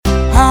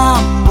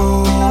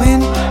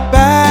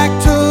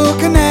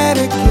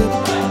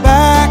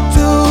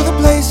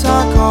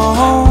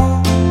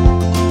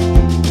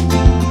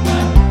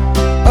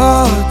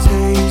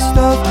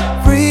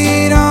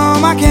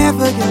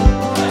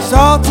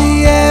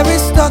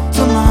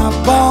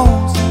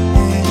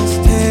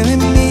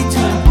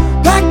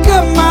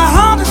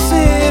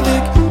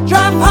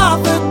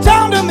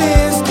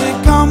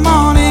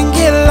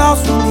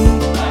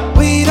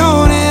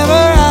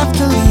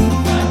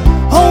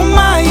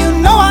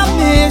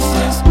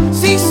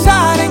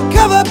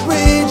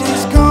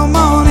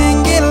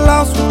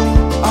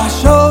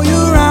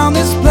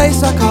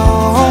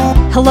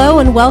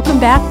and welcome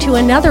back to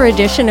another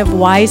edition of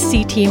Wise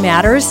CT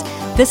Matters.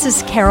 This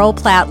is Carol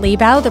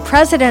Platt-Liebau, the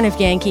president of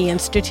Yankee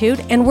Institute,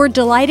 and we're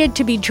delighted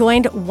to be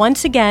joined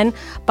once again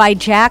by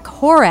Jack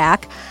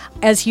Horak.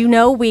 As you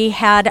know, we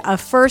had a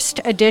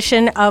first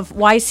edition of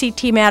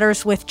YCT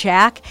Matters with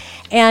Jack,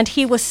 and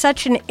he was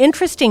such an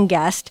interesting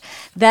guest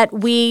that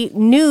we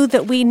knew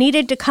that we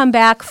needed to come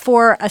back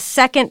for a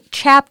second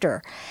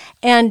chapter.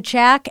 And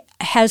Jack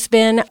has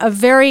been a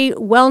very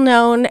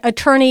well-known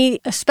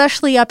attorney,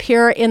 especially up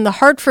here in the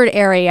Hartford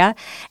area.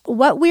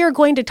 What we are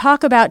going to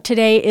talk about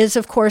today is,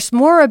 of course,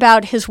 more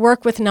about his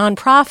work with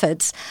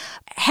nonprofits.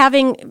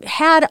 Having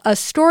had a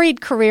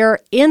storied career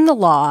in the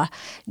law,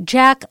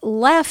 Jack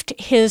left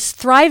his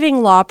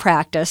thriving law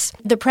practice,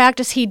 the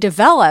practice he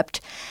developed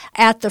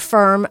at the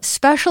firm,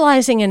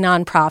 specializing in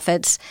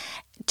nonprofits,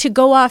 to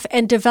go off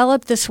and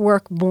develop this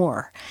work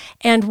more.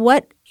 And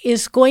what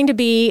is going to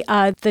be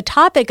the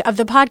topic of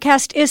the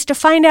podcast is to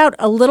find out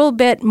a little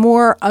bit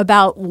more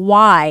about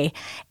why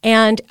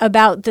and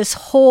about this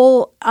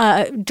whole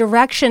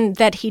direction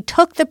that he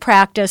took the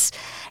practice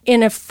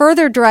in a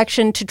further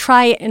direction to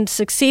try and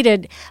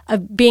succeeded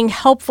of being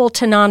helpful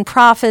to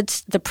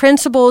nonprofits, the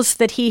principles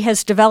that he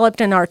has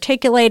developed and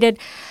articulated,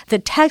 the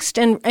text,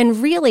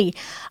 and really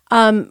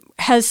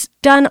has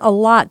done a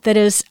lot that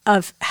is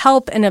of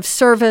help and of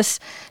service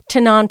to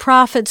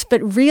nonprofits,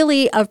 but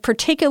really of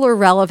particular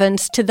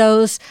relevance to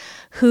those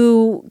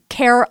who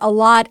care a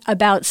lot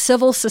about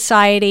civil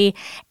society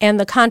and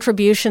the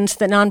contributions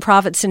that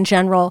nonprofits in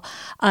general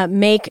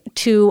make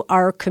to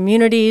our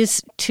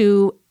communities,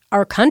 to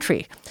our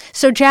country.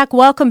 So, Jack,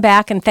 welcome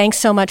back, and thanks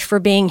so much for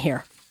being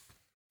here.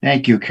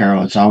 Thank you,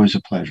 Carol. It's always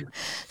a pleasure.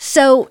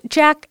 So,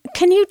 Jack,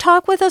 can you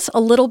talk with us a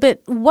little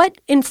bit?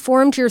 What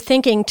informed your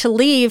thinking to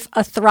leave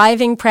a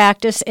thriving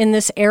practice in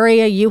this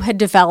area you had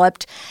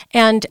developed,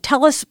 and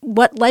tell us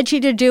what led you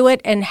to do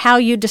it and how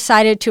you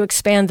decided to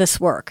expand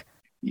this work?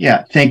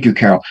 Yeah, thank you,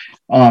 Carol.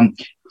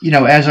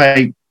 As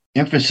I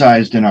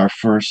emphasized in our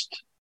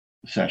first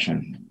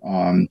session,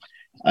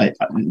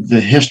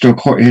 the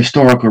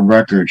historical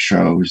record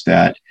shows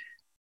that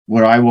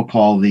what I will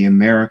call the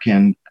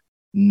American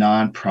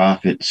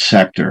nonprofit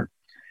sector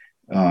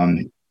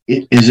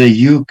is a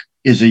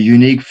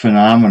unique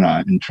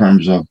phenomenon in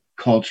terms of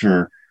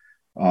culture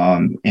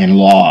and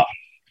law.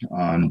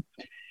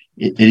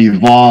 It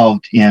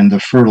evolved in the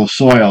fertile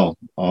soil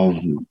of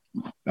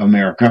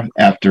America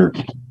after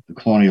the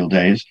colonial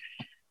days,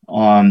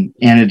 and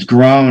it's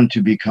grown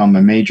to become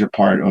a major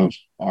part of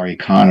our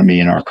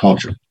economy and our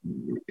culture.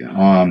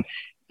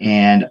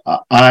 And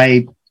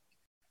I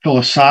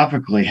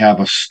philosophically have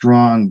a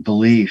strong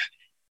belief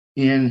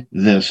in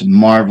this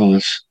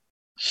marvelous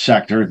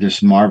sector,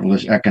 this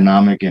marvelous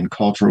economic and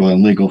cultural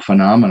and legal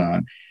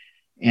phenomenon.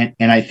 And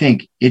I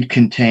think it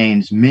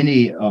contains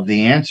many of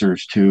the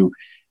answers to,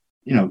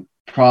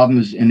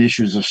 problems and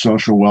issues of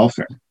social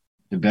welfare,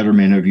 the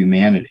betterment of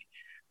humanity.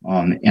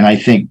 And I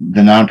think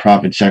the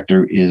nonprofit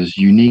sector is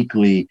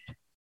uniquely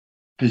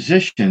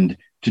positioned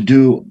to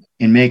do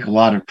and make a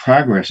lot of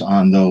progress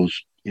on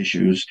those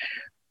issues,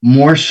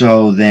 more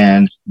so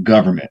than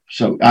government.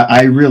 So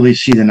I really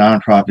see the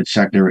nonprofit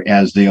sector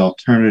as the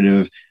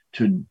alternative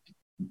to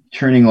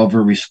turning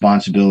over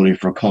responsibility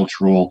for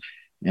cultural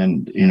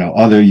and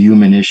other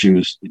human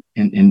issues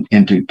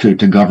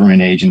into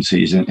government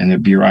agencies and the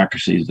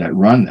bureaucracies that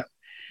run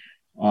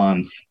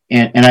them.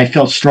 And I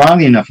felt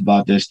strongly enough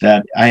about this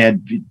that I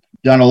had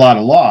done a lot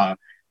of law,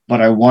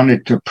 but I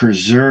wanted to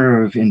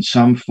preserve in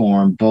some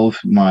form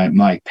both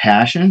my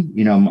passion,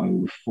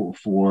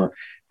 for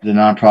the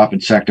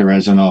nonprofit sector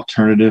as an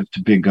alternative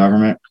to big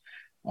government,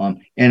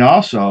 and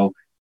also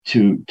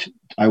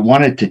I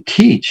wanted to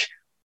teach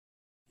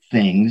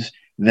things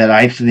that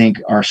I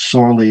think are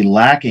sorely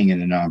lacking in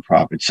the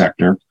nonprofit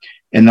sector,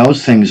 and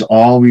those things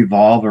all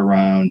revolve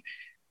around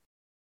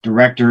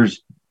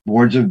directors,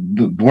 boards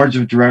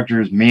of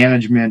directors,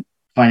 management,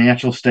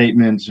 financial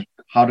statements,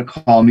 how to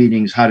call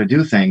meetings, how to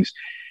do things,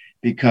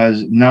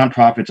 because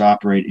nonprofits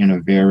operate in a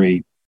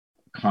very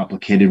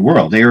complicated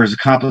world. They are as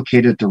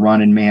complicated to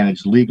run and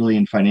manage legally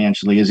and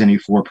financially as any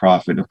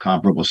for-profit of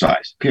comparable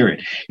size,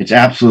 period. It's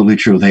absolutely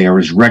true. They are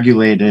as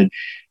regulated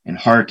and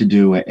hard to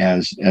do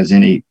as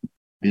any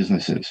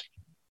businesses.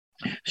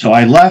 So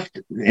I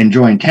left and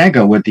joined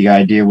TANGO with the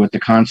idea,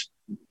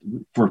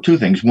 for two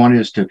things. One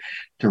is to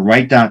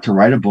write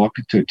a book,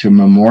 to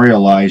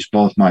memorialize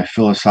both my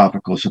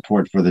philosophical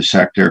support for the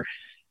sector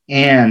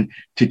and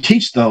to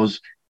teach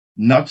those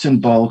nuts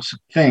and bolts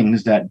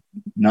things that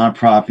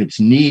nonprofits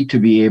need to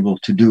be able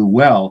to do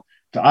well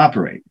to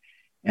operate.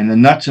 And the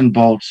nuts and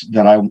bolts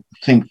that I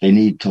think they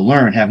need to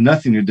learn have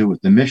nothing to do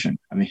with the mission.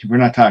 I mean, we're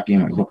not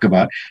talking a book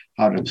about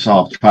how to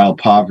solve child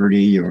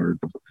poverty or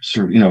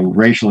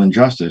racial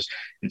injustice.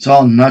 It's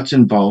all nuts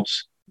and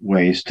bolts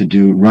ways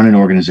to run an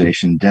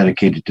organization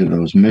dedicated to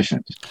those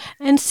missions.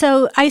 And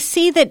so I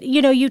see that,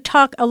 you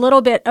talk a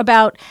little bit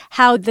about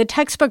how the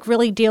textbook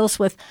really deals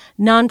with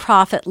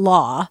nonprofit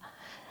law,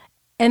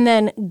 and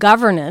then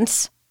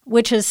governance,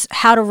 which is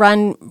how to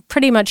run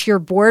pretty much your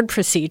board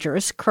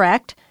procedures,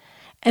 correct?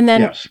 And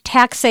then yes.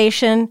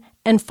 Taxation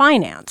and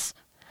finance.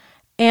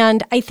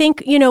 And I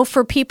think,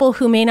 for people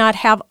who may not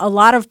have a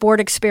lot of board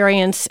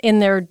experience in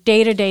their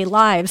day-to-day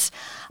lives,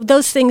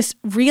 those things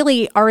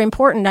really are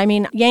important. I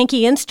mean,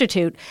 Yankee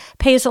Institute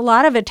pays a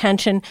lot of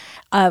attention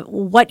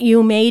what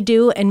you may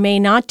do and may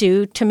not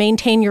do to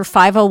maintain your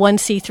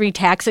 501c3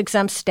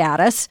 tax-exempt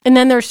status. And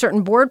then there are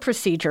certain board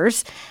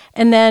procedures.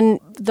 And then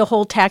the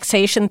whole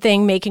taxation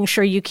thing, making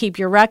sure you keep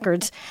your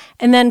records.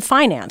 And then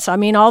finance. I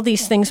mean, all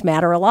these things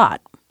matter a lot.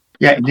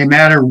 Yeah, no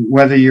matter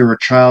whether you're a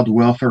child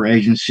welfare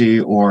agency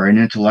or an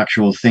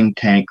intellectual think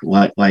tank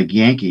like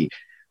Yankee,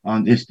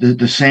 it's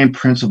the same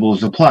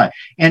principles apply.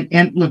 And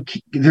look,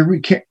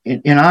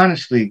 and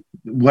honestly,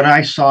 what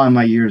I saw in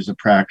my years of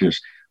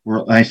practice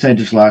were, I said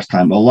this last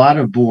time, a lot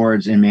of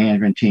boards and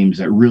management teams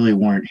that really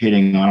weren't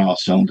hitting on all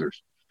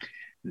cylinders.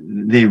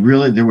 There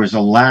was a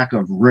lack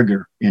of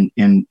rigor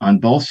in on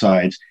both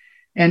sides.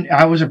 And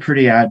I was a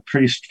pretty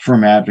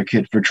firm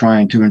advocate for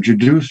trying to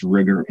introduce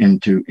rigor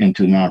into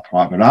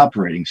nonprofit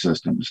operating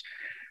systems.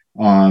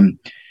 And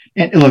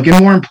look, and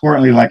more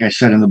importantly, like I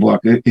said in the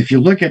book, if you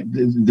look at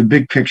the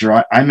big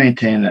picture, I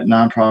maintain that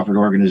nonprofit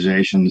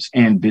organizations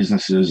and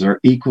businesses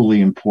are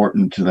equally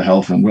important to the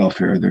health and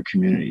welfare of their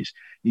communities.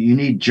 You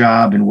need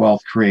job and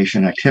wealth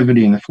creation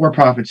activity in the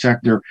for-profit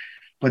sector,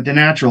 but the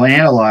natural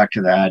analog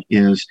to that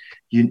is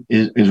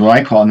what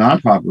I call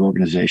nonprofit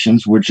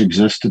organizations, which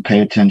exist to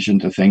pay attention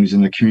to things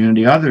in the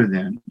community other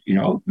than,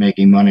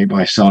 making money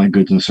by selling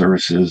goods and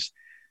services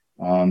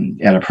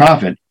at a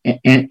profit.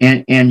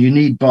 And you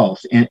need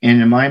both. And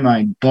in my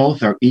mind,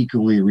 both are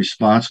equally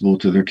responsible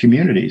to their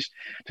communities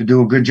to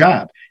do a good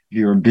job. If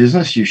you're a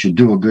business, you should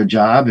do a good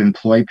job,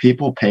 employ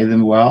people, pay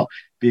them well,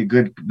 be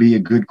a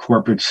good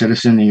corporate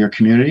citizen in your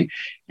community.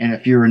 And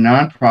if you're a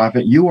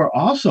nonprofit, you are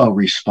also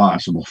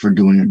responsible for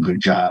doing a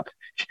good job.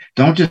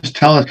 Don't just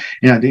tell us,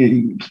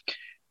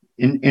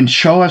 and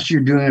show us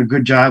you're doing a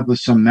good job with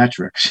some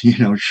metrics.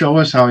 Show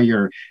us how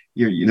you're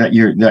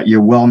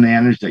well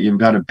managed, that you've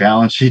got a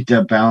balance sheet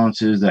that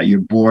balances, that your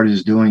board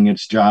is doing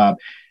its job.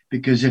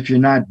 Because if you're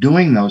not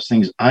doing those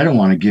things, I don't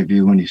want to give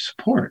you any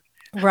support.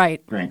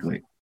 Right.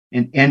 Frankly.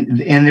 And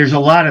there's a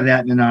lot of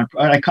that in the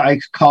nonprofit. I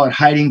call it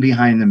hiding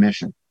behind the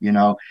mission.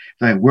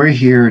 Like we're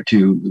here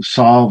to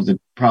solve the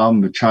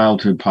problem of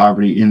childhood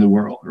poverty in the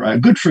world,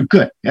 right? Good for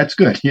good. That's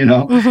good,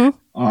 Mm-hmm.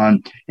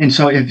 And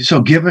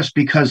so give us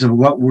because of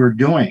what we're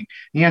doing.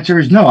 The answer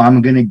is no.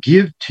 I'm going to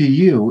give to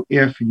you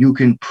if you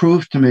can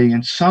prove to me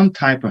in some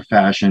type of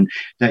fashion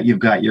that you've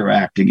got your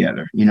act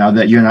together.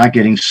 That you're not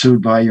getting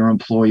sued by your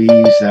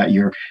employees, that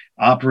you're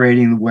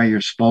operating the way you're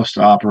supposed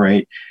to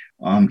operate,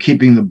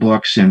 keeping the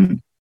books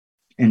and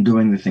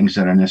doing the things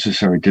that are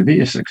necessary to be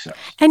a success.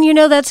 And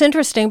that's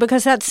interesting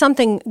because that's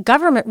something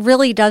government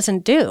really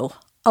doesn't do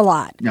a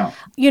lot. No.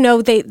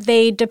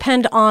 They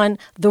depend on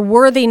the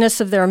worthiness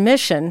of their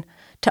mission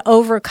to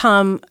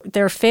overcome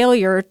their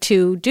failure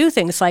to do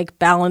things like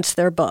balance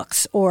their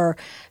books or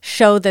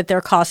show that they're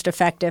cost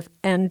effective.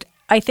 And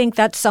I think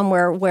that's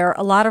somewhere where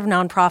a lot of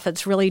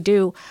nonprofits really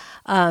do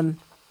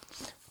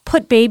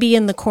put baby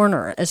in the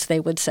corner, as they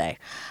would say,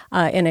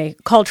 in a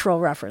cultural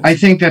reference. I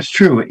think that's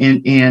true.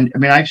 And I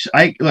mean,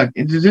 I look,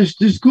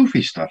 there's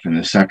goofy stuff in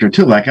this sector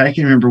too. Like I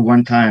can remember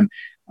one time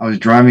I was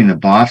driving to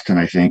Boston,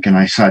 I think, and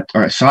I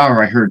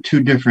heard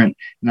two different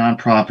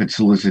nonprofit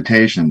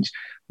solicitations.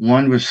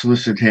 One was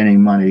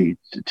soliciting money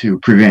to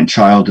prevent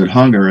childhood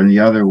hunger, and the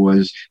other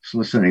was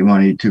soliciting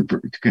money to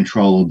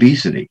control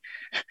obesity.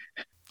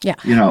 Yeah.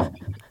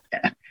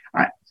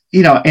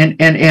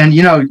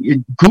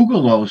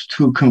 Google those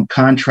two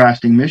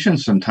contrasting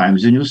missions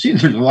sometimes, and you'll see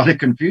there's a lot of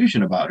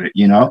confusion about it,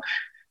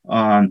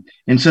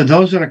 And so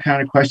those are the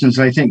kind of questions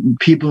I think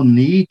people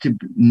need.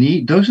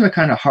 Those are the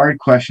kind of hard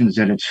questions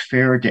that it's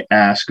fair to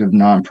ask of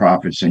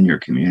nonprofits in your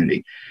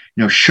community.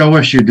 Show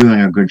us you're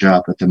doing a good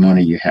job with the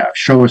money you have.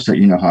 Show us that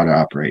you know how to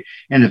operate.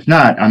 And if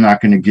not, I'm not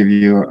going to give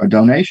you a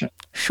donation.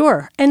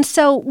 Sure. And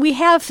so we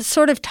have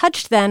sort of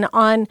touched then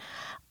on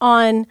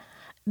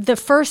the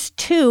first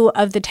two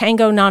of the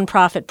TANGO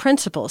nonprofit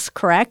principles,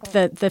 correct?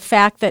 The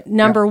fact that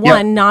number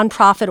one,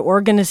 nonprofit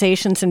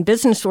organizations and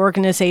business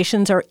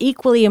organizations are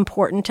equally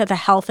important to the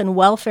health and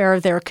welfare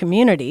of their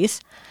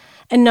communities.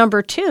 And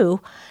number two,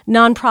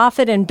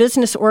 nonprofit and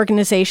business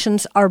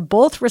organizations are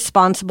both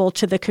responsible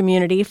to the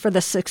community for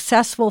the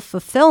successful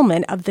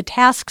fulfillment of the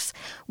tasks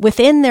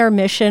within their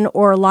mission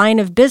or line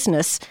of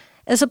business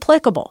as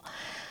applicable.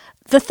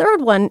 The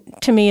third one,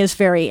 to me, is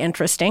very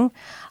interesting.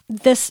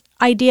 This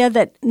idea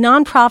that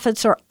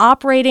nonprofits are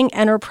operating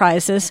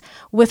enterprises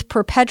with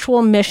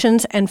perpetual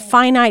missions and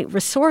finite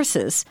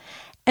resources,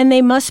 and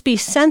they must be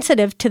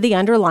sensitive to the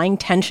underlying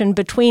tension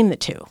between the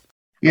two.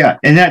 Yeah,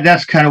 and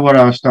that's kind of what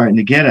I was starting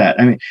to get at.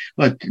 I mean,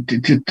 look,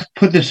 to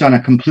put this on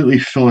a completely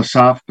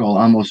philosophical,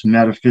 almost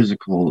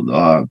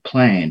metaphysical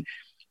plane,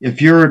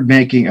 if you're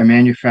making a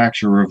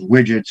manufacturer of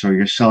widgets or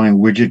you're selling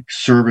widget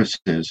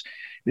services,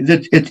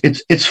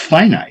 it's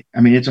finite. I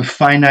mean, it's a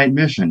finite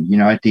mission.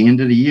 At the end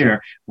of the year,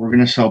 we're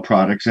going to sell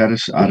products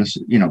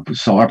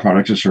sell our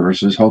products or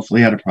services,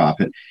 hopefully at a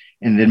profit.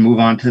 and then move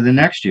on to the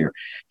next year.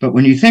 But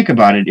when you think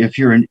about it, if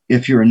you're a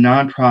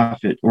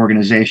nonprofit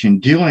organization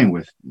dealing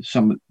with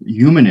some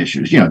human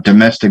issues,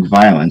 domestic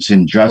violence,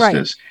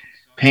 injustice,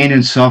 pain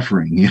and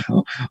suffering,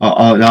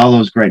 all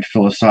those great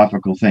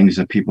philosophical things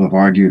that people have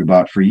argued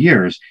about for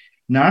years,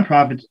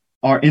 nonprofits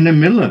are in the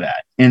middle of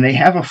that, and they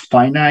have a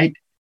finite.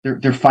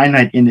 They're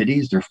finite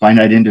entities, they're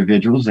finite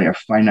individuals, they have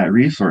finite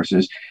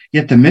resources,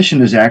 yet the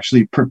mission is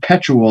actually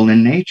perpetual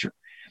in nature.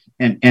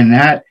 And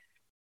that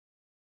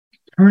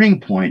turning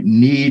point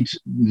needs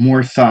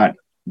more thought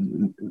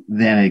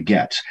than it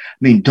gets. I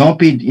mean, don't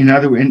be,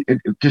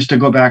 just to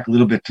go back a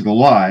little bit to the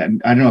law, I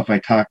don't know if I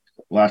talked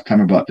last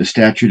time about the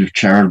statute of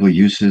charitable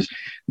uses. I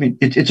mean,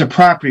 it's a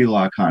property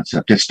law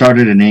concept. It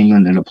started in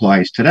England and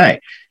applies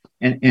today.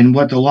 And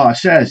what the law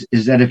says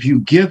is that if you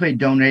give a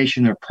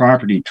donation of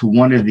property to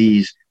one of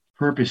these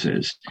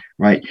purposes,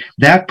 right,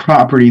 that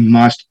property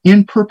must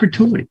in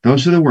perpetuity,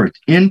 those are the words,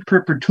 in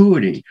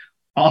perpetuity,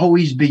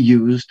 always be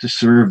used to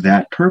serve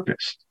that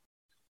purpose.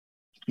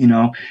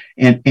 And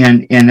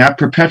that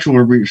perpetual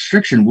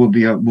restriction will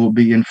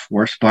be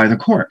enforced by the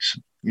courts.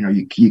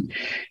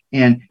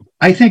 And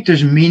I think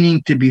there's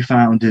meaning to be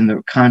found in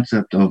the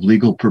concept of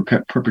legal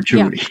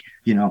perpetuity.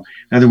 Yeah.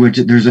 In other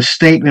words, there's a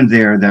statement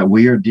there that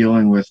we are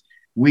dealing with.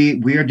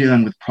 We are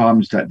dealing with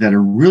problems that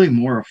are really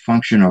more a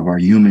function of our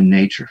human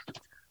nature.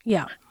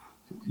 Yeah.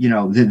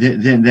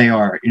 Than they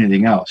are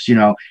anything else.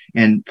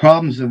 And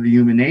problems of the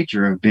human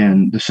nature have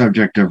been the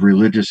subject of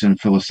religious and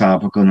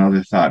philosophical and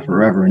other thought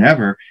forever and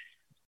ever.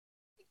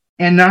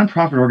 And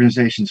nonprofit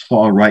organizations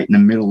fall right in the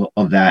middle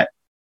of that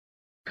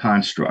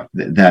construct,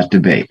 that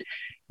debate.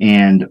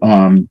 And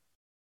to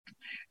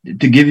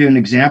give you an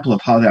example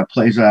of how that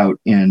plays out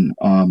in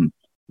the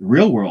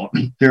real world,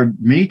 there are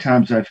many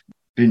times I've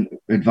been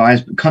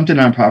advised, come to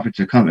nonprofits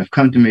that have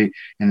come to me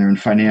and they're in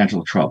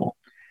financial trouble.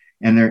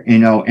 And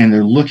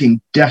they're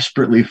looking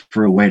desperately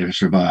for a way to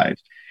survive,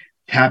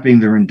 tapping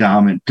their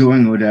endowment,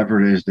 doing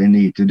whatever it is they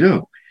need to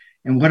do.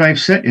 And what I've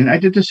said, and I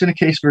did this in a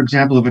case, for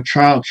example, of a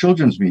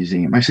children's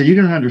museum. I said, you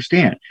don't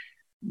understand.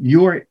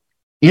 Your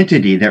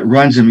entity that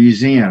runs a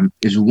museum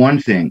is one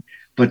thing,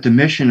 but the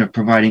mission of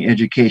providing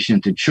education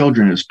to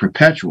children is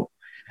perpetual.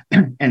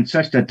 And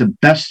such that the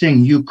best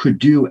thing you could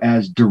do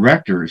as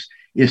directors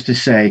is to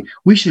say,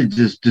 we should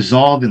just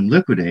dissolve and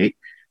liquidate,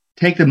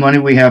 take the money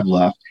we have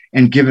left,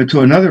 and give it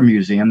to another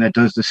museum that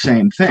does the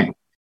same thing.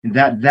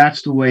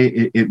 That's the way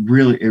it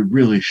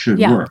really should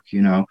work.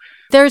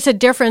 There's a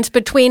difference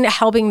between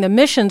helping the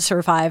mission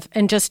survive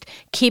and just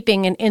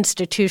keeping an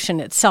institution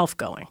itself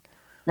going.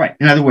 Right.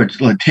 In other words,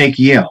 take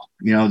Yale.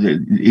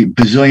 The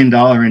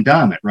bazillion-dollar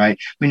endowment. Right.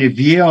 I mean, if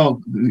Yale,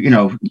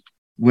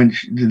 when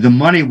the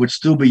money would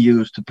still be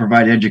used to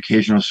provide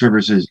educational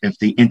services, if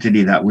the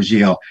entity that was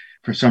Yale,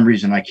 for some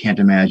reason I can't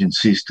imagine,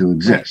 ceased to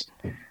exist.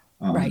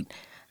 Right.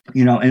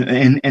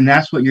 And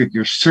that's what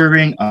you're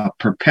serving, a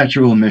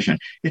perpetual mission.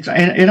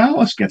 It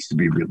almost gets to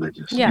be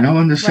religious,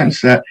 in the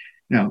sense that,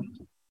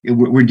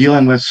 we're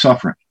dealing with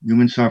suffering,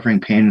 human suffering,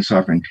 pain and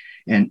suffering,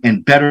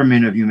 and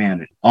betterment of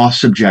humanity, all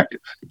subjective.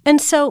 And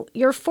so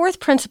your fourth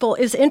principle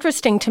is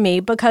interesting to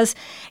me because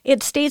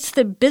it states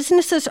that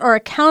businesses are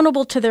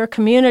accountable to their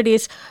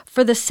communities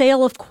for the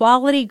sale of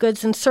quality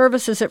goods and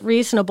services at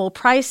reasonable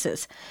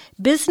prices.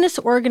 Business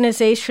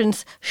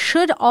organizations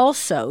should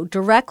also,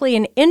 directly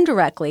and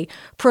indirectly,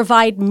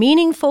 provide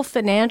meaningful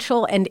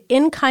financial and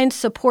in-kind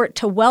support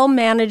to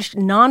well-managed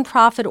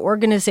nonprofit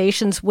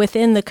organizations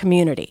within the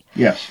community.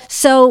 Yes.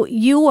 So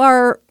you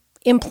are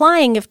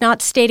implying, if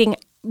not stating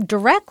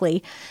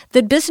directly,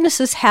 that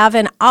businesses have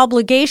an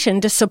obligation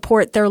to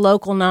support their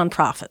local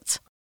nonprofits.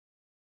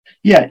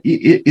 Yeah,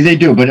 they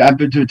do, but I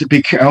want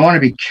to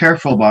be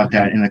careful about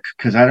that,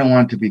 because I don't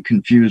want to be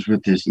confused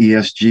with this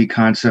ESG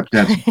concept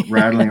that's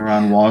rattling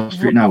around Wall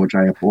Street now, which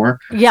I abhor.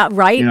 Yeah,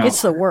 right.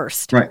 It's the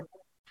worst. Right.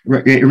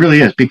 It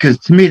really is, because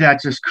to me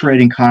that's just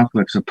creating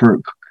conflicts.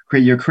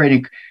 You're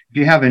creating. If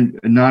you have a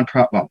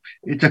nonprofit,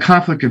 it's a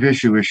conflict of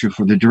issue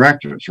for the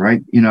directors,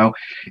 right? And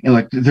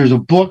there's a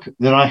book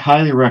that I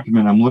highly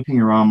recommend. I'm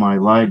looking around my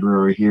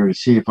library here to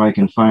see if I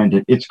can find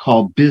it. It's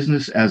called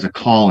Business as a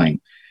Calling,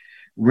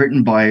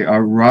 written by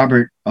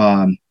Robert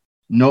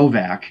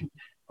Novak,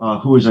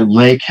 who is a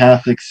lay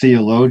Catholic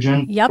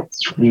theologian. Yep.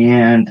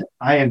 And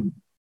I have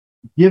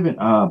given,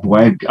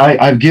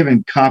 I've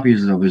given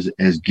copies of his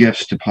as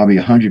gifts to probably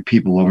 100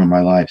 people over my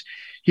life.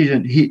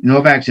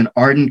 Novak's an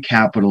ardent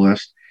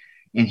capitalist,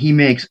 and he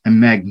makes a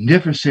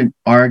magnificent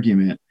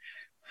argument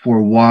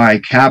for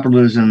why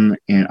capitalism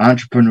and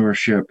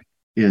entrepreneurship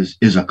is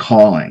a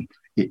calling.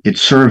 It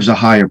serves a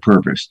higher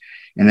purpose.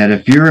 And that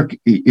if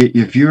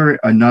you're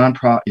a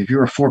nonprofit, if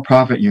you're a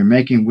for-profit, and you're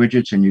making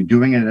widgets and you're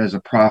doing it as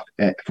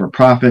for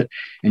profit,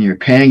 and you're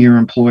paying your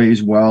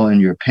employees well, and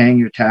you're paying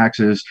your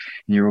taxes,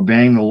 and you're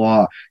obeying the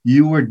law,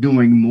 you are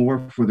doing more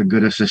for the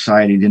good of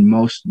society than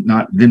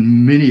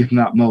many, if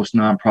not most,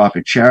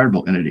 nonprofit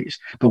charitable entities.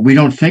 But we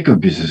don't think of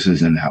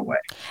businesses in that way.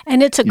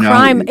 And it's a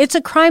crime. It's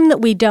a crime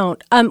that we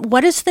don't.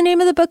 What is the name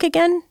of the book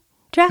again?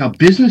 Jack? Now,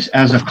 business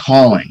as a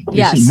calling.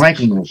 Yes. This is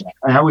Michael Novak.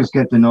 I always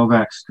get the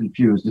Novaks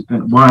confused. It's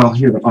been a while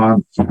here.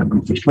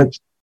 But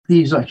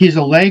he's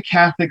a lay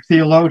Catholic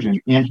theologian,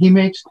 and he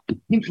makes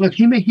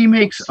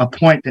a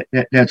point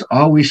that's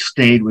always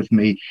stayed with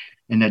me,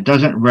 and that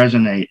doesn't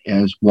resonate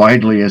as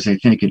widely as I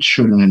think it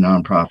should in the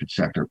nonprofit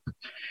sector.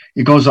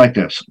 It goes like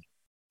this.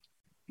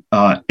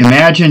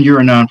 Imagine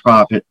you're a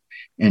nonprofit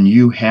and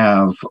you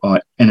have an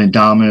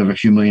endowment of a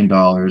few $1 million,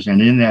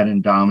 and in that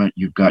endowment,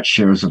 you've got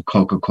shares of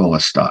Coca-Cola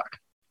stock,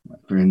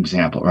 for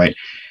example, right?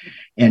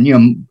 And,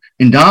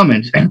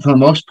 endowments, and for the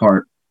most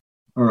part,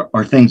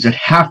 are things that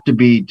have to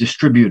be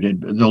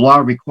distributed. The law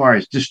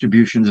requires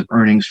distributions of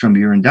earnings from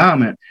your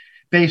endowment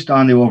based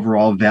on the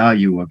overall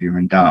value of your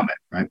endowment,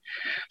 right?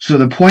 So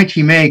the point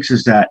he makes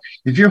is that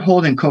if you're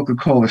holding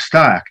Coca-Cola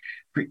stock,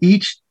 for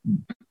each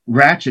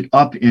ratchet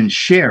up in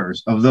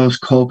shares of those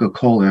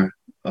Coca-Cola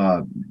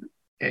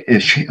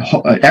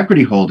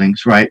equity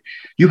holdings, right,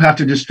 you have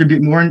to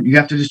distribute more, and you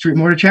have to distribute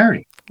more to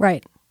charity.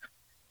 Right.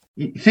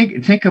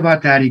 Think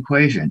about that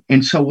equation.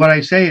 And so what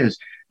I say is,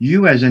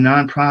 you as a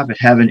nonprofit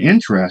have an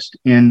interest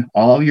in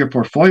all of your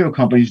portfolio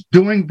companies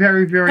doing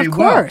very, very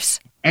well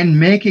and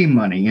making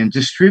money and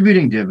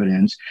distributing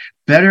dividends.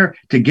 Better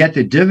to get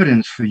the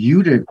dividends for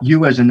you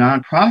as a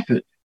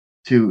nonprofit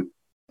to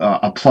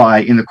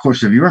apply in the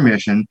course of your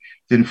mission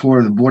than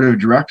for the board of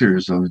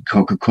directors of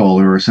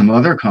Coca-Cola or some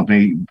other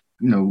company,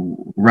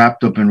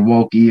 wrapped up in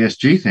woke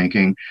ESG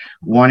thinking,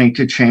 wanting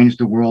to change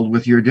the world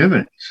with your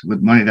dividends,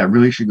 with money that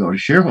really should go to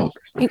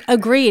shareholders.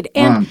 Agreed.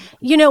 And,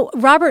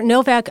 Robert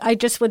Novak, I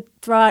just would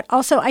throw out,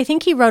 also, I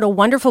think he wrote a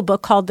wonderful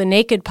book called The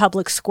Naked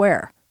Public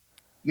Square.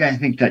 Yeah, I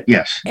think that,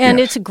 yes. And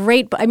yes. It's a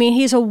great,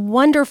 he's a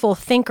wonderful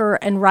thinker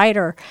and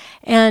writer.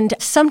 And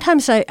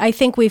sometimes I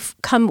think we've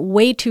come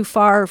way too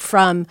far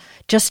from,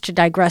 just to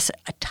digress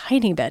a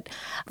tiny bit,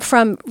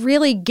 from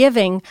really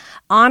giving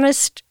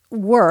honest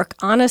work,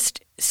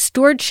 honest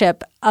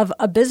stewardship of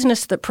a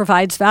business that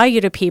provides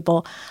value to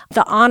people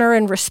the honor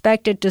and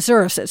respect it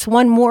deserves. It's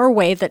one more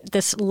way that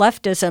this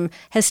leftism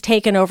has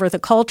taken over the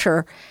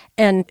culture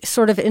and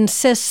sort of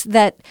insists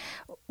that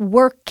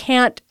work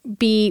can't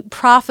be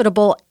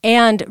profitable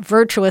and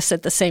virtuous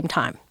at the same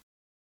time.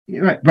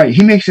 Right.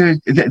 He makes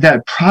it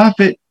that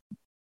profit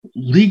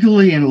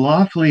legally and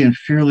lawfully and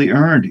fairly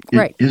earned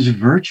is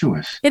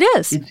virtuous. It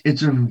is.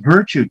 It's a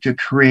virtue to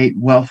create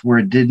wealth where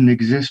it didn't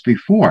exist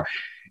before.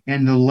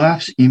 And the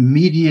left's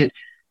immediate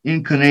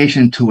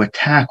inclination to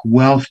attack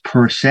wealth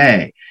per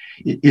se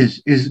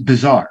is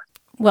bizarre.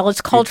 Well,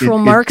 it's cultural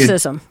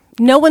Marxism.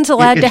 No one's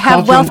allowed to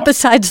have wealth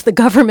besides the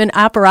government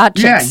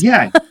apparatchiks.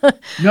 Yeah.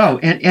 No,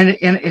 and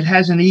it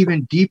has an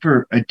even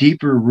deeper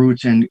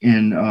roots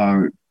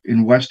in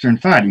Western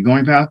thought. You're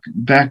going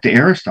back to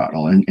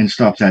Aristotle and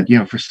stuff that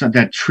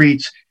that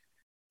treats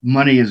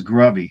money as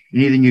grubby.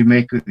 Anything you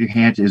make with your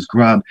hands is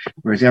grub,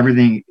 whereas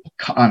everything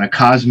on a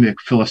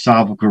cosmic,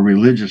 philosophical,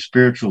 religious,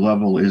 spiritual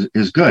level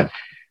is good.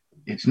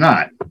 It's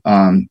not.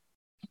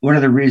 One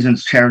of the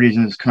reasons charities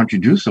in this country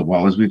do so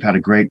well is we've had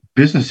a great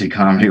business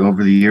economy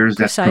over the years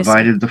that's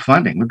provided the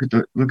funding.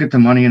 Look at the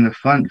money in the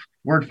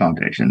Ford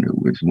Foundation,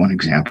 which is one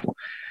example.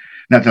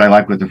 Not that I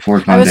like what the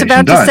Ford Foundation does.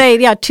 I was about to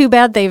say, too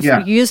bad they've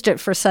used it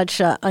for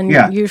such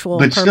unusual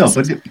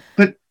purposes.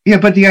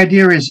 But the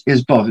idea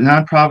is both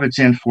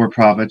nonprofits and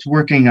for-profits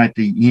working at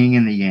the yin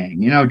and the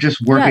yang.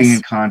 Just working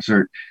in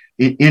concert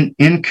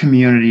in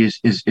communities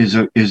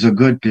is a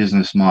good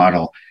business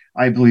model.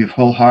 I believe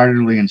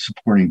wholeheartedly in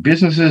supporting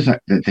businesses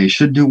that they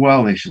should do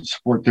well. They should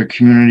support their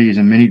communities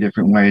in many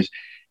different ways.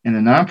 And the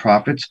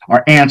nonprofits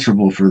are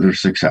answerable for their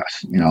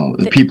success.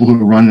 The people who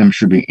run them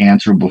should be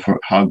answerable for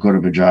how good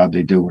of a job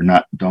they do or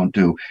don't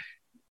do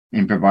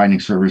in providing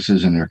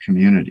services in their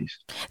communities.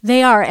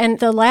 They are. And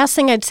the last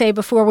thing I'd say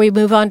before we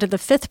move on to the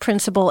fifth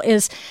principle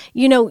is,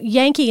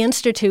 Yankee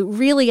Institute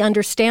really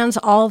understands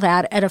all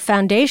that at a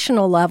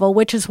foundational level,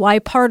 which is why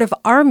part of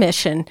our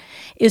mission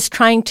is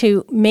trying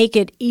to make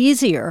it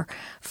easier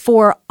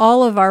for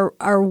all of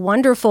our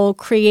wonderful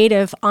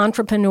creative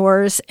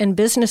entrepreneurs and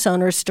business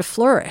owners to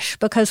flourish,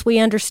 because we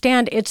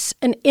understand it's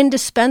an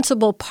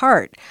indispensable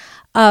part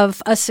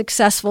of a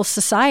successful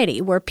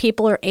society where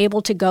people are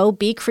able to go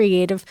be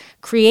creative,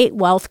 create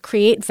wealth,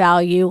 create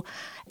value,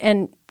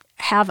 and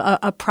have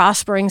a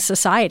prospering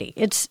society.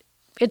 It's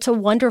a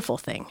wonderful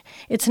thing.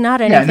 It's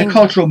not anything. Yeah, the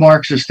cultural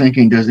Marxist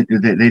thinking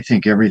they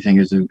think everything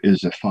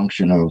is a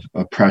function of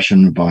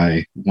oppression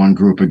by one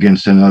group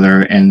against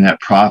another, and that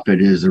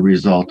profit is a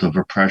result of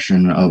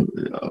oppression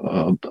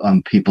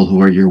of people who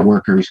are your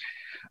workers.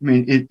 I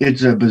mean,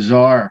 it's a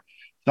bizarre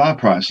thought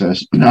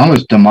process,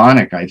 almost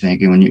demonic, I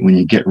think. And when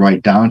you get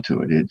right down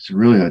to it, it's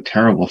really a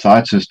terrible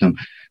thought system.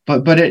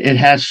 But it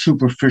has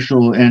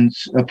superficial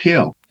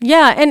appeal.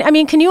 Yeah,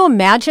 and can you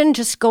imagine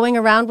just going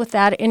around with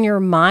that in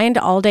your mind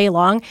all day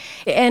long?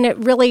 And it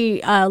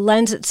really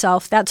lends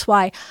itself. That's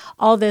why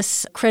all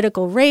this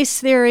critical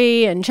race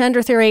theory and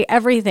gender theory,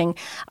 everything.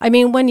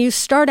 When you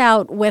start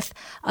out with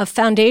a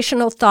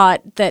foundational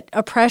thought that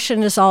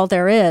oppression is all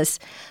there is,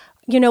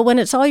 when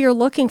it's all you're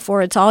looking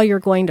for, it's all you're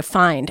going to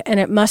find. And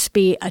it must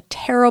be a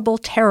terrible,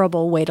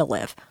 terrible way to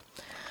live.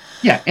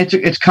 Yeah,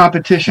 it's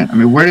competition. I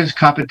mean, where does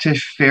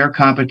fair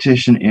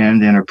competition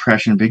end and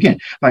oppression begin?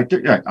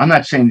 I'm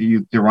not saying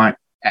that there aren't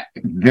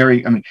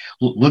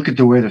look at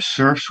the way the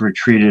serfs were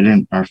treated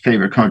in our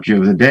favorite country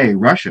of the day,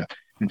 Russia,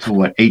 until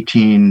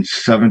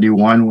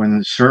 1871, when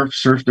the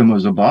serfdom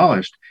was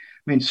abolished.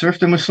 I mean,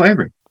 serfdom was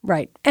slavery.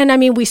 Right.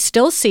 And we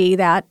still see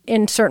that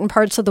in certain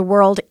parts of the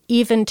world,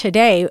 even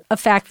today, a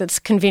fact that's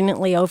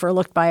conveniently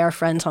overlooked by our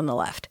friends on the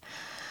left.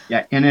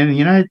 Yeah, and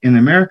in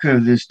America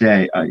of this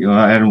day, I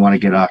don't want to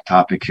get off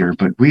topic here,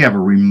 but we have a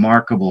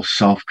remarkable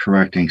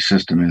self-correcting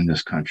system in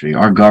this country.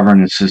 Our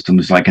governance system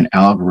is like an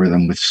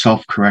algorithm with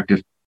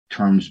self-corrective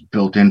terms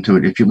built into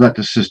it. If you let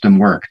the system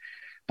work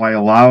by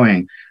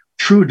allowing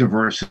true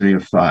diversity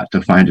of thought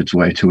to find its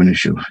way to an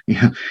issue,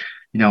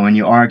 when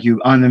you argue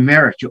on the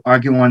merits,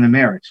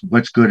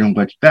 what's good and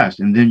what's best,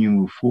 and then you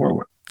move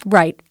forward.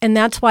 Right, and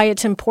that's why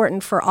it's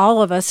important for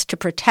all of us to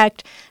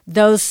protect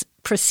those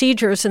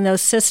procedures and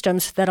those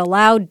systems that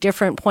allow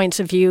different points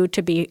of view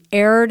to be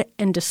aired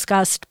and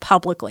discussed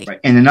publicly. Right.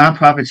 And the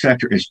nonprofit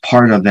sector is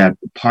part of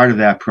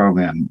that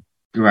program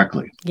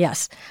directly.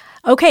 Yes.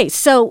 Okay,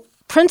 so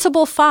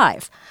Principle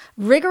 5,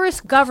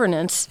 rigorous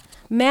governance,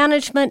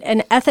 management,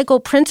 and ethical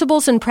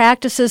principles and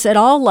practices at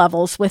all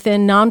levels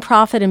within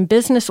nonprofit and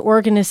business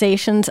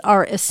organizations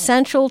are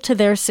essential to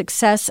their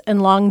success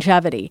and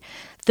longevity.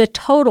 The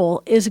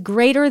total is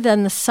greater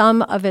than the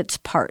sum of its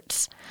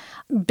parts.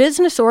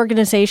 Business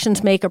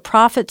organizations make a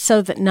profit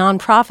so that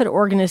nonprofit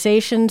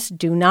organizations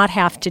do not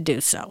have to do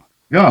so.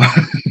 Yeah.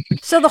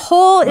 So the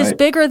whole is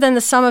bigger than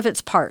the sum of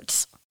its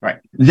parts. Right.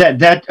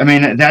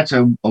 That's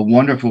a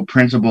wonderful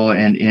principle,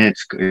 and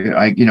it's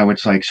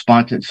like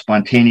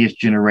spontaneous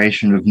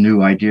generation of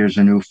new ideas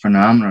and new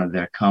phenomena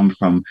that come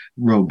from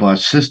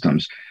robust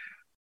systems.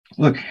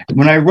 Look,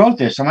 when I wrote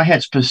this, I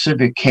had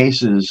specific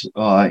cases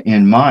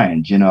in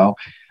mind.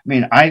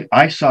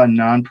 I saw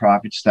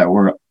nonprofits that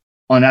were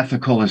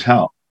unethical as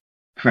hell,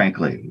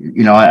 frankly.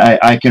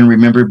 I can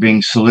remember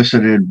being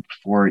solicited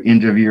for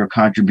end-of-year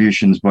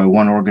contributions by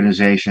one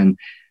organization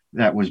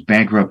that was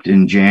bankrupt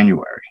in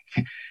January.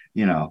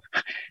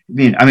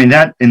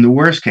 That in the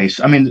worst case,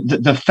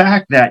 the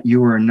fact that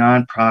you are a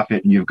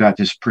nonprofit and you've got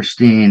this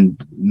pristine,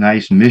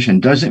 nice mission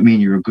doesn't mean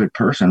you're a good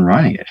person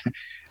running it.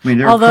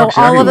 Although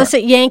all of us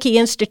at Yankee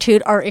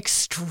Institute are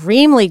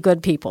extremely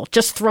good people.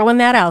 Just throwing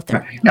that out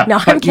there. No,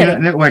 I'm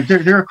kidding.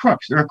 There are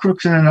crooks. There are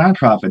crooks in the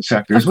nonprofit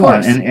sector as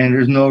well, and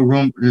there's no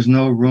room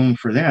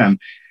for them.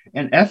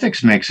 And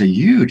ethics makes a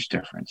huge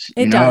difference.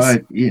 It does.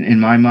 In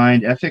my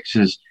mind, ethics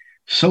is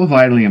so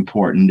vitally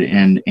important,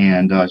 and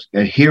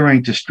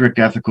adhering to strict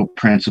ethical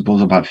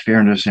principles about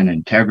fairness and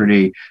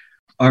integrity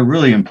are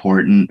really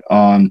important.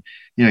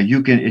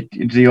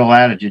 The old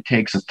adage, it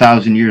takes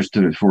 1,000 years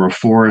for a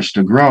forest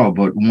to grow,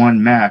 but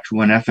one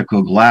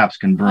ethical lapse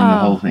can burn the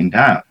whole thing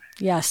down.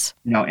 Yes.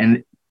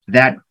 And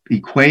that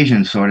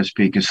equation, so to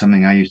speak, is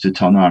something I used to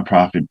tell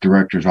nonprofit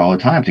directors all the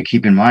time to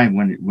keep in mind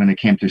when it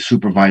came to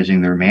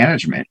supervising their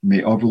management.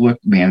 They overlook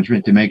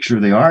management to make sure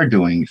they are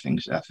doing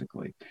things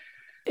ethically.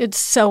 It's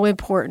so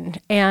important.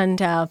 And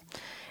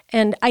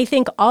I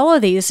think all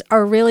of these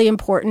are really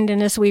important.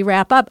 And as we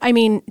wrap up,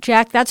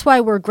 Jack, that's why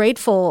we're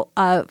grateful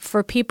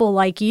for people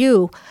like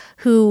you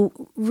who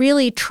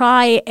really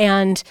try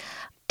and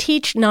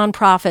teach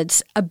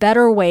nonprofits a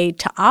better way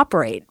to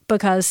operate,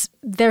 because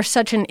they're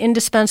such an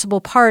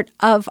indispensable part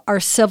of our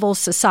civil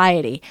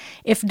society.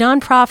 If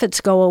nonprofits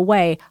go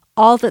away,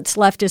 all that's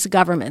left is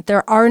government.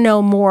 There are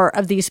no more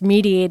of these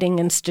mediating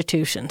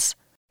institutions.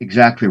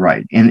 Exactly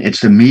right. And it's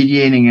the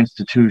mediating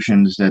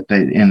institutions and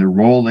the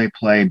role they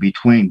play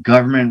between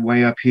government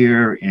way up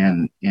here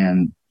and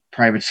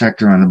private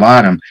sector on the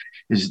bottom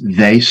is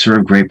they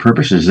serve great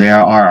purposes. They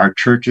are our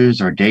churches,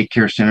 our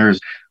daycare centers,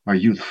 our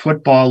youth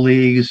football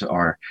leagues,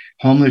 our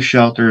homeless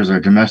shelters,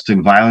 our domestic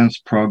violence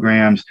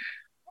programs.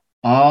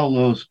 All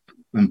those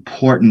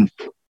important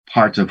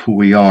parts of who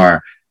we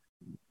are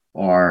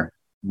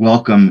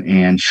welcome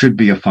and should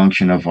be a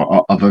function of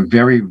a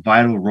very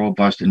vital,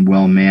 robust, and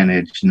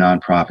well-managed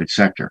nonprofit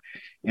sector.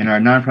 And our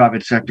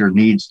nonprofit sector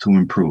needs to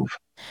improve.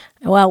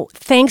 Well,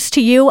 thanks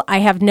to you, I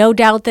have no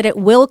doubt that it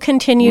will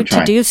continue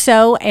to do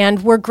so,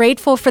 and we're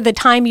grateful for the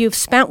time you've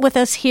spent with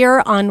us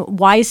here on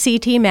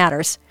YCT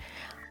Matters.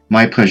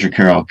 My pleasure,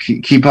 Carol.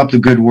 Keep up the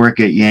good work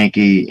at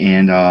Yankee,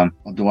 and I'll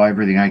do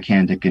everything I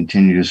can to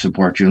continue to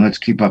support you. And let's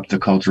keep up the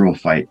cultural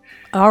fight.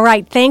 All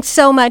right. Thanks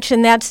so much.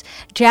 And that's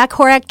Jack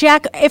Horak.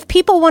 Jack, if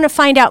people want to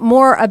find out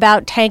more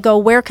about TANGO,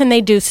 where can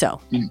they do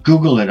so?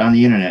 Google it on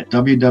the internet,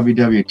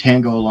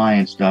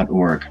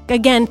 www.tangoalliance.org.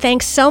 Again,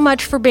 thanks so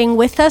much for being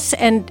with us.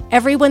 And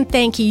everyone,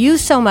 thank you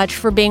so much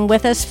for being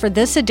with us for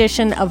this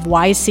edition of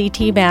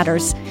YCT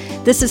Matters.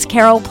 This is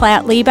Carol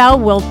Platt-Liebau.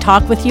 We'll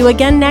talk with you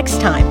again next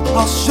time.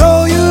 I'll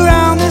show you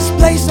around this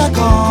place